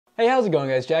Hey, how's it going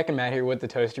guys? Jack and Matt here with the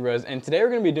Toasty Bros, and today we're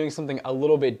going to be doing something a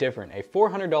little bit different, a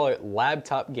 $400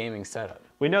 laptop gaming setup.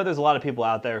 We know there's a lot of people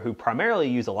out there who primarily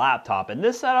use a laptop, and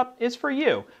this setup is for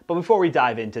you. But before we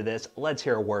dive into this, let's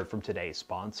hear a word from today's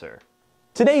sponsor.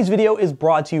 Today's video is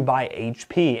brought to you by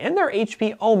HP and their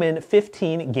HP Omen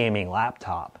 15 gaming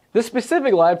laptop. The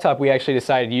specific laptop we actually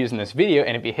decided to use in this video,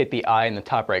 and if you hit the eye in the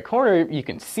top right corner, you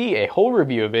can see a whole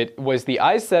review of it, was the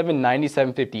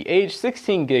i7-9750H,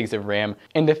 16 gigs of RAM,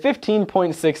 and a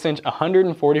 15.6-inch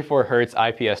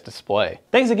 144Hz IPS display.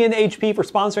 Thanks again to HP for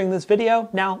sponsoring this video.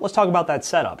 Now, let's talk about that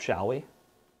setup, shall we?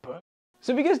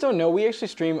 So if you guys don't know, we actually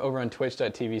stream over on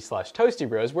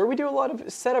twitch.tv/ToastyBros, where we do a lot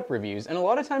of setup reviews, and a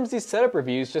lot of times these setup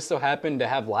reviews just so happen to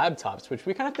have laptops, which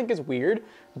we kind of think is weird,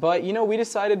 but you know, we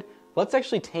decided let's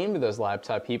actually tame to those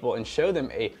laptop people and show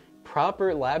them a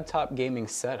proper laptop gaming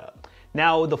setup.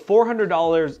 Now, the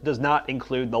 $400 does not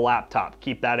include the laptop.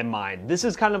 Keep that in mind. This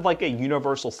is kind of like a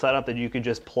universal setup that you could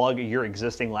just plug your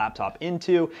existing laptop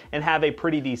into and have a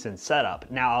pretty decent setup.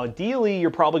 Now, ideally, you're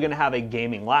probably gonna have a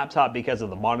gaming laptop because of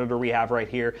the monitor we have right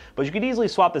here, but you could easily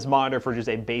swap this monitor for just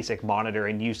a basic monitor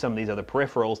and use some of these other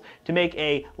peripherals to make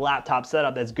a laptop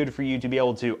setup that's good for you to be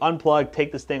able to unplug,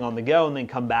 take this thing on the go, and then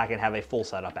come back and have a full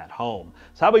setup at home.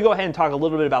 So how about we go ahead and talk a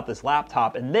little bit about this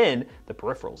laptop and then the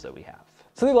peripherals that we have.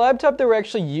 So the laptop that we're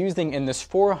actually using in this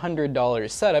 $400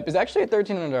 setup is actually a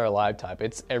 $1,300 laptop.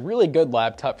 It's a really good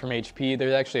laptop from HP.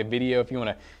 There's actually a video if you want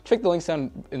to check the links down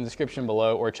in the description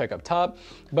below or check up top.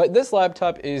 But this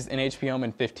laptop is an HP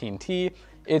Omen 15T.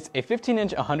 It's a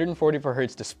 15-inch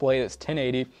 144Hz display that's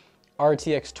 1080.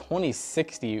 RTX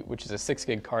 2060, which is a 6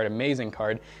 gig card, amazing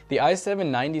card. The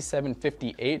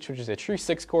i7-9750H, which is a true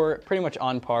 6-core, pretty much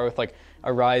on par with like a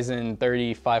Ryzen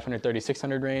 3500,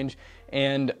 3600 range,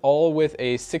 and all with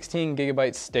a 16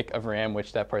 gigabyte stick of RAM,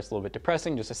 which that part's a little bit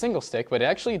depressing, just a single stick, but it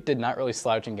actually did not really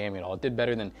slouch in gaming at all. It did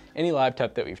better than any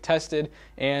laptop that we've tested,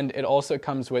 and it also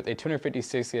comes with a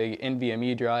 256 gig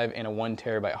NVMe drive and a 1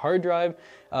 terabyte hard drive,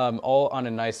 all on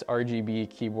a nice RGB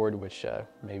keyboard, which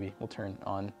maybe we'll turn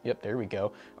on. Yep, there we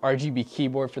go. RGB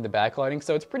keyboard for the backlighting,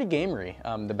 so it's pretty gamery.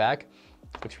 The back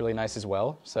looks really nice as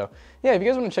well. So yeah, if you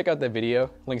guys want to check out that video,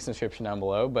 links in the description down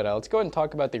below, but let's go ahead and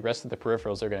talk about the rest of the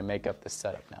peripherals that are going to make up this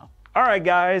setup now. All right,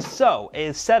 guys, so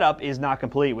a setup is not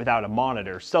complete without a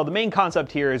monitor. So the main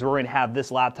concept here is we're going to have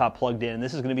this laptop plugged in.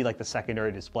 This is going to be like the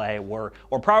secondary display or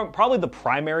probably the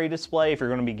primary display if you're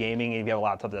going to be gaming and if you have a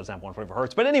laptop that doesn't have 144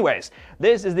 Hz. But anyways,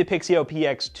 this is the Pixio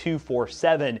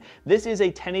PX247. This is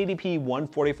a 1080p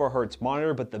 144 Hz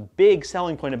monitor, but the big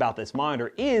selling point about this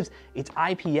monitor is it's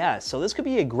IPS. So this could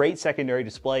be a great secondary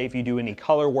display if you do any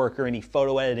color work or any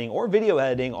photo editing or video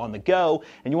editing on the go,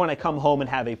 and you want to come home and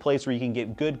have a place where you can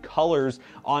get good colors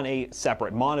on a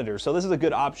separate monitor. So this is a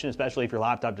good option, especially if your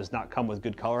laptop does not come with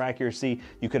good color accuracy.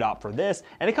 You could opt for this,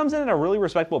 and it comes in at a really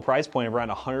respectable price point of around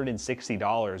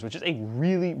 $160, which is a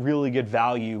really, really good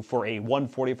value for a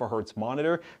 144 Hz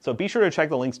monitor. So be sure to check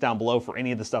the links down below for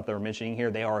any of the stuff that we're mentioning here.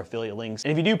 They are affiliate links,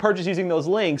 and if you do purchase using those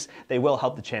links, they will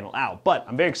help the channel out. But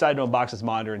I'm very excited to unbox this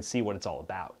monitor and see what it's all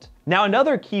about. Now,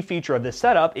 another key feature of this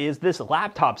setup is this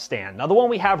laptop stand. Now, the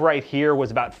one we have right here was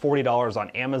about $40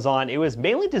 on Amazon. It was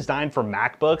mainly designed for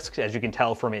MacBooks, as you can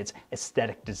tell from its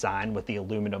aesthetic design with the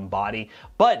aluminum body.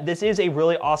 But this is a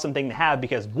really awesome thing to have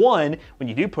because, one, when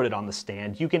you do put it on the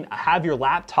stand, you can have your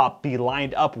laptop be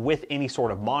lined up with any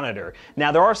sort of monitor.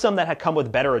 Now, there are some that come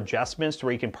with better adjustments to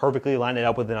where you can perfectly line it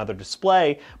up with another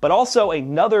display, but also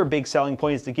another big selling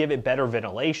point is to give it better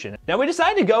ventilation. Now, we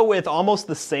decided to go with almost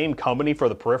the same company for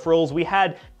the peripherals. We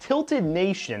had Tilted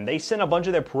Nation. They sent a bunch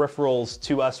of their peripherals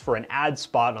to us for an ad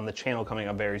spot on the channel coming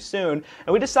up very soon,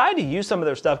 and we decided to use some of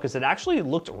their stuff because it actually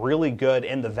looked really good,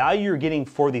 and the value you're getting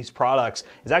for these products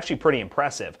is actually pretty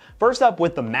impressive. First up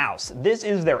with the mouse. This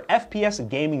is their FPS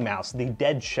gaming mouse, the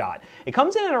Deadshot. It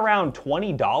comes in at around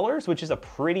 $20, which is a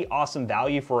pretty awesome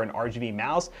value for an RGB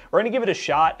mouse. We're gonna give it a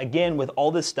shot. Again, with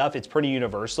all this stuff, it's pretty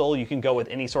universal. You can go with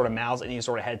any sort of mouse, any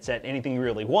sort of headset, anything you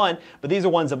really want, but these are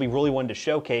ones that we really wanted to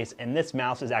showcase, and this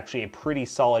mouse is actually a pretty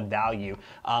solid value.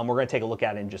 We're going to take a look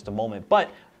at it in just a moment,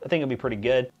 but I think it'll be pretty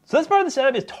good. So this part of the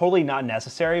setup is totally not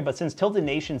necessary, but since Tilted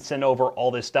Nation sent over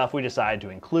all this stuff, we decided to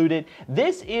include it.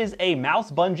 This is a mouse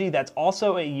bungee that's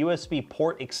also a USB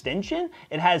port extension.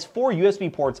 It has 4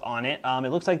 USB ports on it.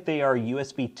 It looks like they are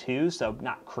USB 2, so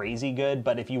not crazy good,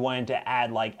 but if you wanted to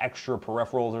add like extra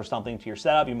peripherals or something to your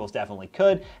setup, you most definitely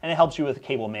could, and it helps you with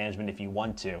cable management if you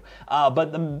want to.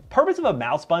 But the purpose of a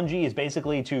mouse bungee is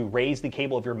basically to raise the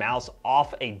cable of your mouse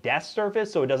off a desk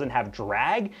surface so it doesn't have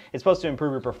drag. It's supposed to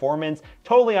improve your performance.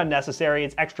 Totally unnecessary.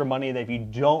 It's extra money that if you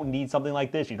don't need something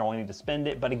like this, you don't need to spend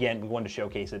it. But again, we wanted to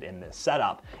showcase it in this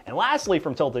setup. And lastly,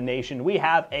 from Tilted Nation, we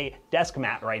have a desk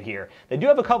mat right here. They do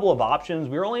have a couple of options.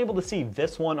 We were only able to see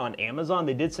this one on Amazon.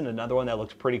 They did send another one that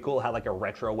looks pretty cool, had like a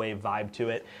retro wave vibe to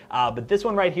it. But this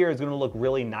one right here is going to look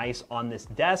really nice on this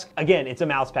desk. Again, it's a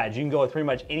mouse pad. You can go with pretty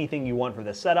much anything you want for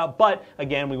this setup. But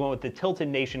again, we went with the Tilted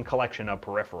Nation collection of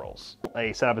peripherals.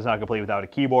 A setup is not complete without a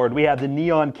keyboard. We have the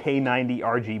Neon K90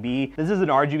 RGB. This is an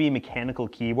RGB mechanical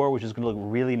keyboard, which is going to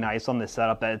look really nice on this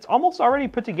setup that it's almost already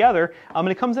put together. And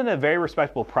it comes in at a very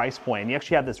respectable price point. You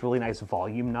actually have this really nice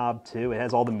volume knob too. It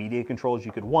has all the media controls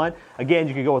you could want. Again,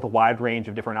 you could go with a wide range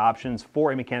of different options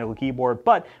for a mechanical keyboard,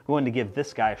 but we wanted to give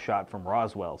this guy a shot from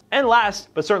Roswell's. And last,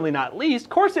 but certainly not least,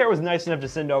 Corsair was nice enough to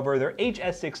send over their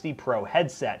HS60 Pro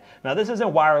headset. Now this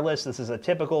isn't wireless. This is a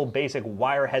typical basic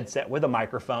wire headset with a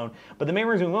microphone, but the main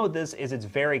reason we went with this is it's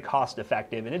very cost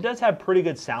effective and it does have pretty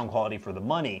good sound quality for the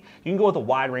money. You can go with a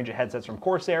wide range of headsets from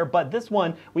Corsair, but this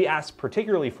one we asked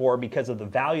particularly for because of the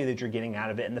value that you're getting out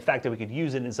of it and the fact that we could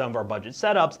use it in some of our budget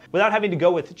setups without having to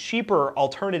go with cheaper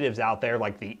alternatives out there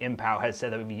like the Impow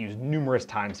headset that we've used numerous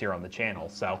times here on the channel.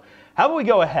 So how about we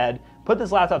go ahead, put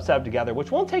this laptop setup together,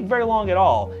 which won't take very long at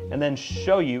all, and then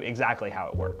show you exactly how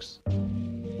it works.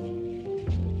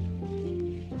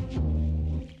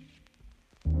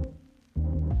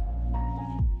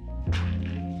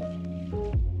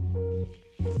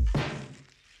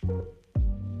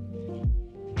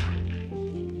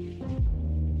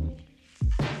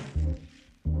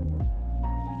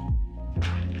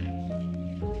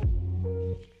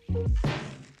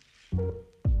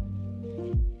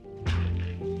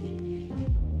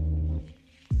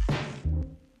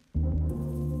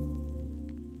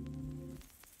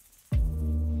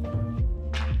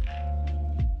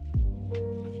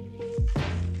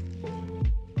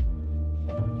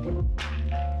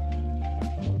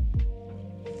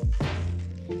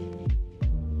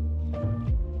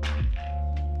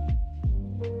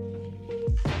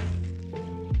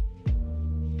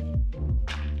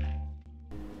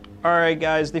 Alright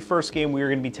guys, the first game we are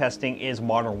going to be testing is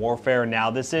Modern Warfare.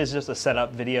 Now this is just a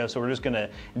setup video, so we're just going to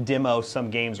demo some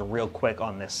games real quick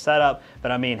on this setup.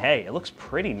 But I mean, hey, it looks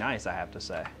pretty nice, I have to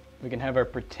say. We can have our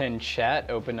pretend chat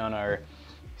open on our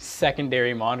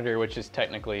secondary monitor, which is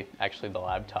technically actually the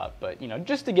laptop, but you know,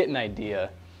 just to get an idea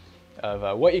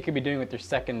of what you could be doing with your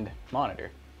second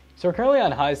monitor. So we're currently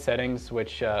on high settings,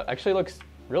 which actually looks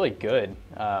really good.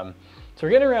 So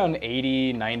we're getting around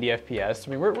 80, 90 FPS.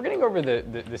 I mean, we're getting over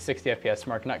the 60 FPS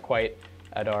mark, not quite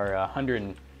at our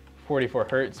 144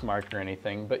 hertz mark or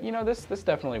anything, but you know, this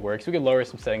definitely works. We could lower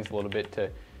some settings a little bit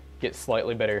to get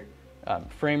slightly better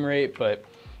frame rate, but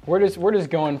we're just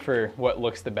going for what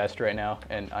looks the best right now.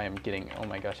 And I am getting, oh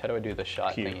my gosh, how do I do the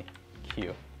shot thingy?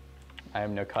 Q. I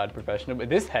am no COD professional, but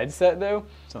this headset though,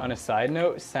 on a side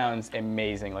note, sounds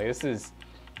amazing. Like it's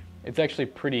actually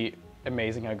pretty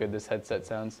amazing how good this headset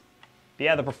sounds.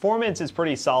 Yeah, the performance is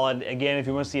pretty solid. Again, if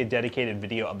you want to see a dedicated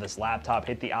video of this laptop,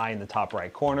 hit the eye in the top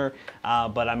right corner.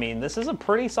 But I mean, this is a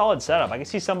pretty solid setup. I can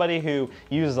see somebody who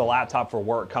uses a laptop for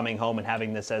work coming home and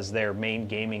having this as their main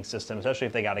gaming system, especially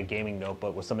if they got a gaming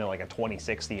notebook with something like a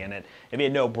 2060 in it. It'd be a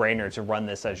no-brainer to run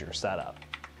this as your setup.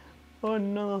 Oh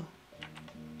no.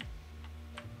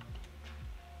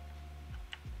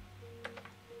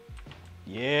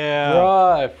 Yeah.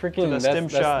 Bruh, freaking,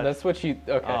 that's what you,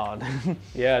 okay. Oh.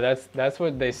 Yeah, that's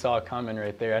what they saw coming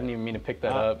right there. I didn't even mean to pick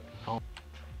that up.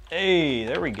 Hey,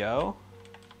 there we go.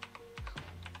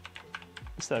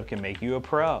 This stuff can make you a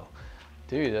pro.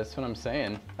 Dude, that's what I'm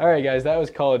saying. All right, guys, that was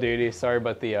Call of Duty. Sorry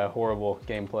about the horrible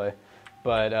gameplay.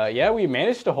 But yeah, we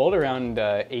managed to hold around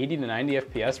 80 to 90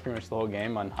 FPS pretty much the whole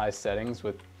game on high settings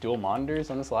with dual monitors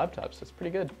on this laptop, so it's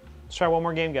pretty good. Let's try one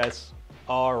more game, guys.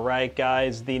 All right,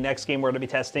 guys, the next game we're going to be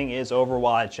testing is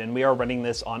Overwatch, and we are running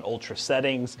this on ultra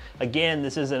settings. Again,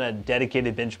 this isn't a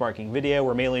dedicated benchmarking video.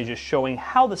 We're mainly just showing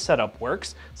how the setup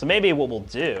works. So maybe what we'll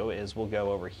do is we'll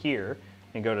go over here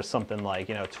and go to something like,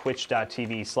 you know,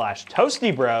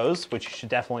 twitch.tv/ToastyBros, which you should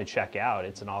definitely check out.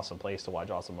 It's an awesome place to watch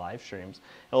awesome live streams.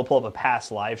 And we'll pull up a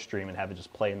past live stream and have it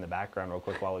just play in the background real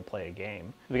quick while we play a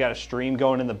game. We got a stream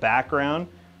going in the background.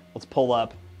 Let's pull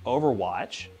up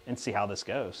Overwatch and see how this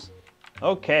goes.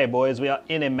 Okay, boys, we are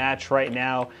in a match right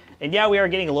now. And yeah, we are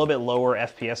getting a little bit lower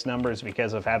FPS numbers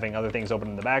because of having other things open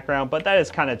in the background, but that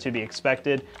is kind of to be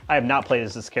expected. I have not played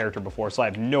as this character before, so I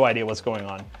have no idea what's going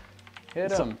on.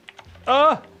 Hit him.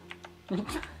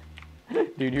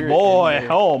 Dude, you're boy,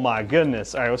 oh my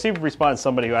goodness. All right, we'll see if we respond to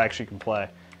somebody who actually can play.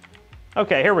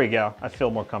 Okay, here we go. I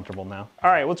feel more comfortable now.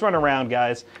 All right, let's run around,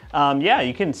 guys. Yeah,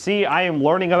 you can see I am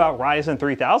learning about Ryzen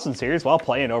 3000 series while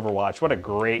playing Overwatch. What a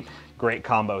great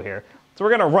combo here. So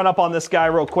we're gonna run up on this guy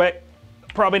real quick.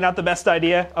 Probably not the best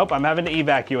idea. Oh, I'm having to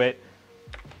evacuate.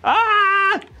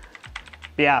 Ah!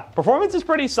 Yeah, performance is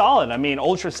pretty solid. I mean,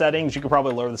 ultra settings, you could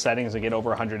probably lower the settings and get over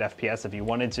 100 FPS if you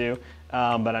wanted to.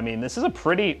 But I mean, this is a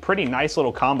pretty nice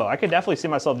little combo. I could definitely see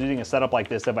myself using a setup like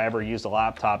this if I ever used a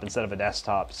laptop instead of a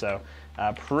desktop. So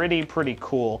pretty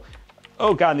cool.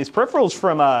 Oh God, these peripherals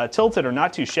from Tilted are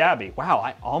not too shabby. Wow,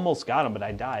 I almost got them, but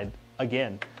I died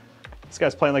again. This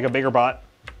guy's playing like a bigger bot.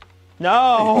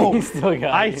 No,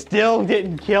 I still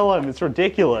didn't kill him. It's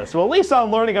ridiculous. Well, at least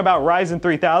I'm learning about Ryzen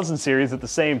 3000 series at the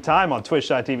same time on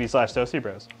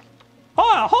twitch.tv/ToastyBros.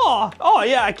 Oh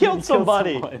yeah, I killed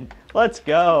somebody. Let's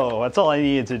go. That's all I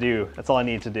needed to do.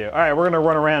 All right, we're gonna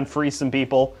run around, free some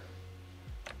people.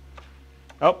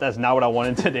 Oh, that's not what I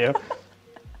wanted to do.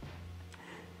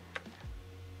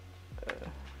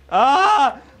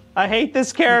 I hate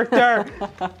this character.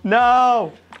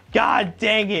 No. God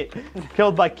dang it.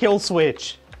 Killed by kill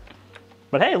switch.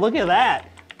 But hey, look at that.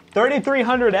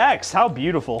 3300X. How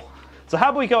beautiful. So how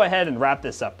about we go ahead and wrap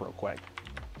this up real quick?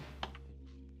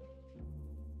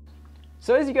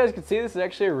 So as you guys can see, this is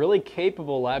actually a really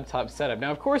capable laptop setup.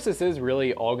 Now, of course, this is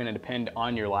really all going to depend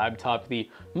on your laptop. The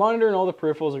monitor and all the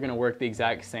peripherals are going to work the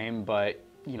exact same, but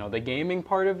you know, the gaming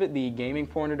part of it, the gaming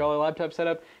 $400 laptop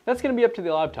setup, that's going to be up to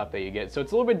the laptop that you get. So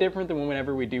it's a little bit different than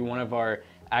whenever we do one of our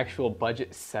actual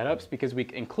budget setups, because we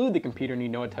include the computer and you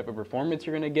know what type of performance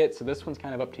you're going to get. So this one's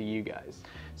kind of up to you guys.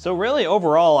 So really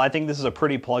overall, I think this is a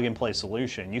pretty plug and play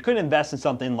solution. You could invest in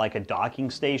something like a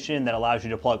docking station that allows you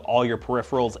to plug all your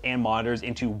peripherals and monitors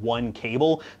into one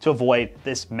cable to avoid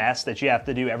this mess that you have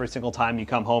to do every single time you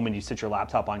come home and you sit your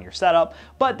laptop on your setup.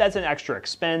 But that's an extra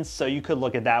expense, so you could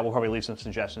look at that. We'll probably leave some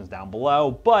suggestions down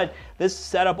below. But this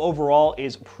setup overall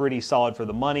is pretty solid for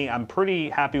the money. I'm pretty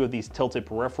happy with these Tilted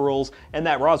peripherals, and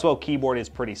that Roswell keyboard is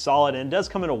pretty solid, and it does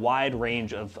come in a wide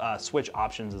range of switch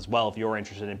options as well if you're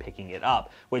interested in picking it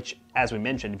up, which, as we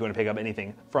mentioned, if you want to pick up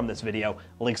anything from this video,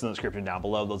 links in the description down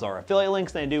below. Those are affiliate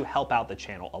links, and they do help out the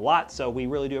channel a lot, so we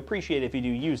really do appreciate it if you do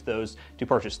use those to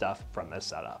purchase stuff from this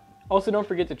setup. Also, don't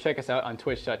forget to check us out on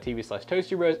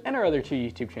twitch.tv/ToastyBros and our other two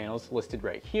YouTube channels listed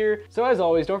right here. So as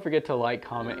always, don't forget to like,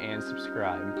 comment, and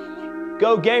subscribe.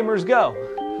 Go gamers, go!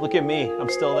 Look at me, I'm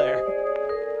still there.